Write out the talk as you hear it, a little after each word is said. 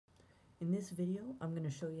In this video, I'm going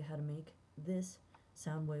to show you how to make this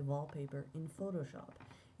sound wave wallpaper in Photoshop,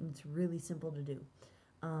 and it's really simple to do.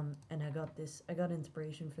 And I got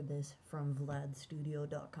inspiration for this from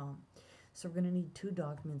vladstudio.com. So we're going to need two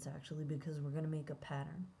documents actually, because we're going to make a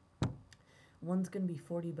pattern. One's going to be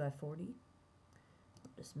 40 by 40.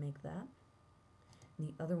 I'll just make that. And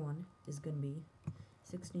the other one is going to be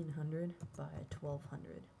 1600 by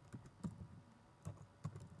 1200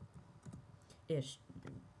 ish,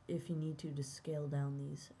 if you need to scale down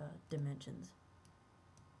these dimensions.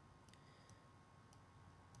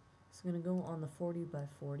 So I'm going to go on the 40 by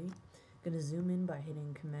 40. I'm going to zoom in by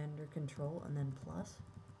hitting Command or Control and then plus.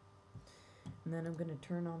 And then I'm going to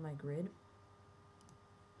turn on my grid,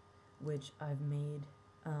 which I've made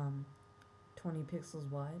 20 pixels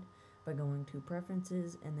wide, by going to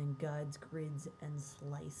Preferences and then Guides, Grids, and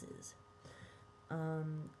Slices.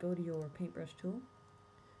 Go to your paintbrush tool.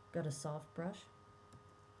 Got a soft brush.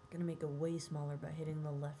 Gonna make it way smaller by hitting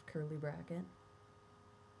the left curly bracket.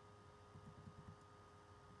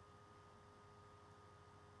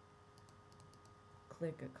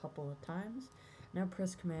 Click a couple of times. Now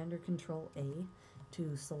press Command or Control A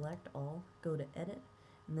to select all. Go to Edit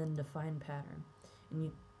and then Define Pattern.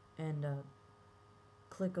 And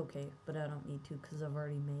click OK, but I don't need to because I've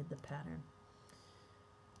already made the pattern.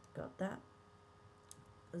 Got that.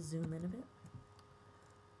 Zoom in a bit.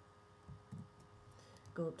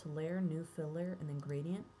 Go up to Layer, New Fill Layer, and then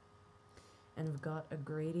Gradient. And I've got a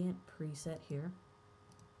gradient preset here.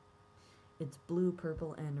 It's blue,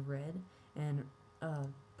 purple, and red. And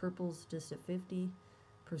purple's just at 50%,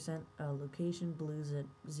 location, blue's at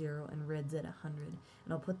 0, and red's at 100.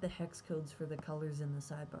 And I'll put the hex codes for the colors in the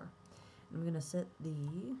sidebar. And I'm going to set the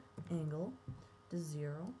angle to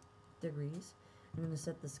 0 degrees. I'm going to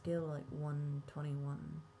set the scale to like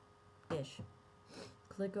 121-ish.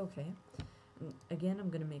 Click OK. And again, I'm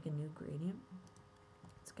going to make a new gradient.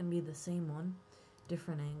 It's going to be the same one,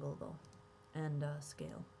 different angle though, and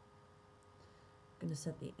scale. I'm going to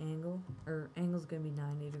set the angle, or angle's going to be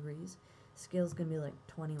 90 degrees. Scale's going to be like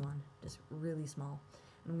 21, just really small.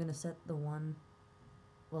 And I'm going to set the one,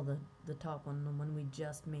 well, the top one, the one we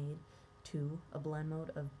just made, to a blend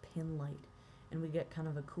mode of pin light. And we get kind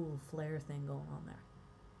of a cool flare thing going on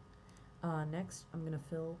there. Next, I'm going to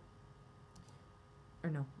fill,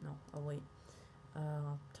 or no, I'll wait.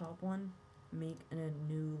 Top one, make a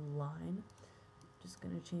new line. Just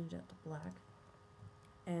going to change that to black.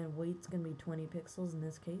 And weight's going to be 20 pixels in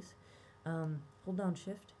this case. Hold down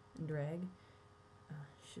Shift and drag.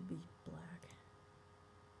 Should be black.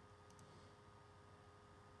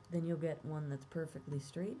 Then you'll get one that's perfectly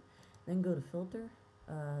straight. Then go to Filter,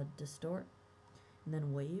 Distort, and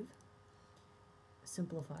then Wave,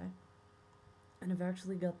 Simplify. And I've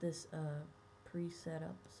actually got this pre-set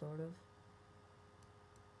up, sort of.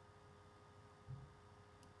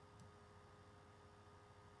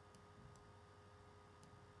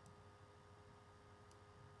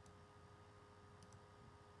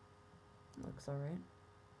 Looks alright.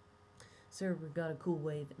 So we've got a cool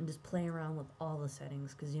wave, and just play around with all the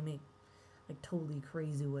settings because you make like totally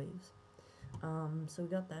crazy waves. So we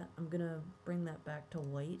got that. I'm gonna bring that back to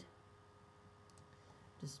white.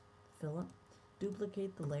 Just fill it.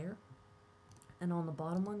 Duplicate the layer, and on the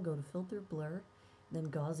bottom one, go to Filter, Blur, then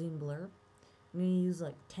Gaussian Blur. I'm gonna use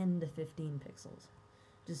like 10 to 15 pixels.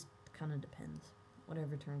 Just kind of depends,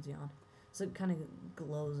 whatever turns you on. So it kind of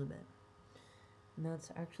glows a bit. And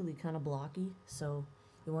that's actually kind of blocky, so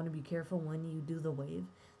you want to be careful when you do the wave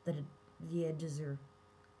that the edges are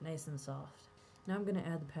nice and soft. Now I'm going to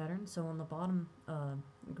add the pattern. So on the bottom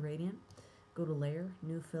gradient, go to Layer,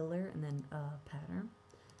 New Fill Layer, and then Pattern.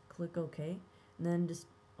 Click OK, and then just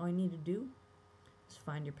all you need to do is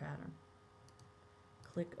find your pattern.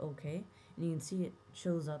 Click OK, and you can see it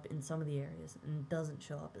shows up in some of the areas and doesn't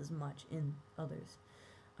show up as much in others.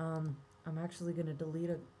 I'm actually going to delete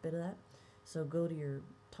a bit of that. So go to your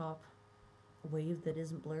top wave that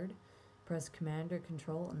isn't blurred, press Command or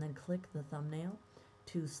Control, and then click the thumbnail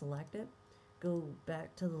to select it. Go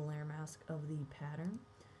back to the layer mask of the pattern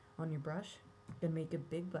on your brush. And make it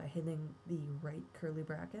big by hitting the right curly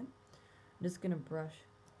bracket. I'm just going to brush,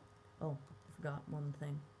 oh, I forgot one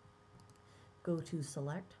thing. Go to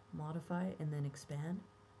Select, Modify, and then Expand.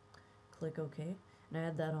 Click OK, and I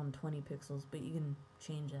had that on 20 pixels, but you can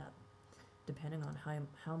change that depending on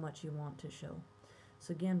how much you want to show.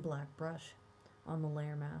 So again, black brush on the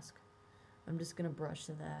layer mask. I'm just going to brush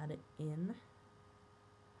that in,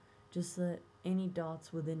 just so that any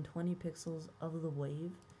dots within 20 pixels of the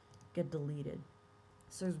wave get deleted.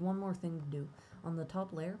 So there's one more thing to do. On the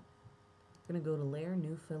top layer, I'm going to go to Layer,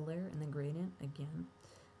 New Fill Layer, and then Gradient again.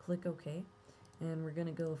 Click OK. And we're going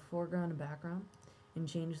to go foreground and background and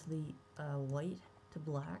change the white to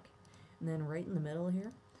black. And then right in the middle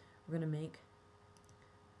here, we're going to make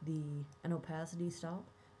an opacity stop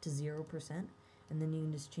to 0%. And then you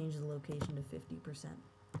can just change the location to 50%.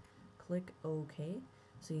 Click OK.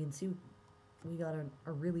 So you can see we got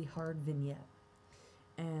a really hard vignette.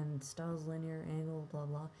 And styles linear, angle, blah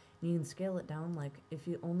blah. And you can scale it down, like if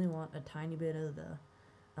you only want a tiny bit of the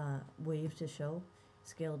wave to show,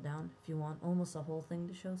 scale it down. If you want almost the whole thing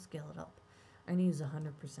to show, scale it up. I'm going to use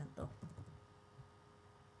 100% though.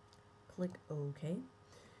 Click OK.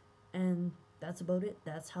 And that's about it.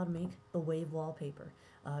 That's how to make the wave wallpaper.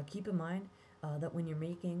 Keep in mind that when you're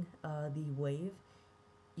making the wave,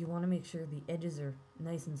 you want to make sure the edges are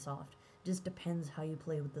nice and soft. Just depends how you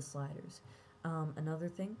play with the sliders. Another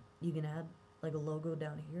thing, you can add like a logo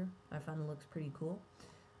down here. I find it looks pretty cool.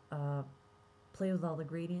 Play with all the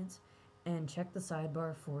gradients and check the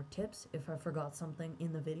sidebar for tips if I forgot something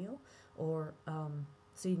in the video, or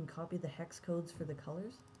so you can copy the hex codes for the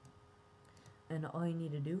colors. And all you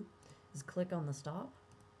need to do is click on the stop,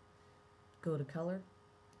 go to color,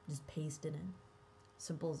 just paste it in.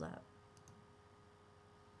 Simple as that.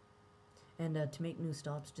 And to make new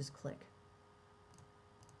stops, just click.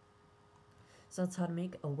 So that's how to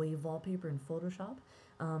make a wave wallpaper in Photoshop.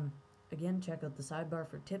 Again, check out the sidebar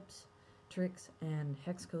for tips, tricks, and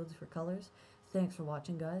hex codes for colors. Thanks for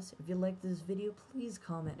watching, guys. If you liked this video, please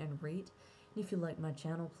comment and rate. And if you like my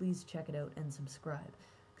channel, please check it out and subscribe.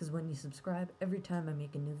 Because when you subscribe, every time I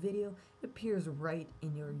make a new video, it appears right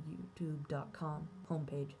in your youtube.com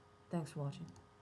homepage. Thanks for watching.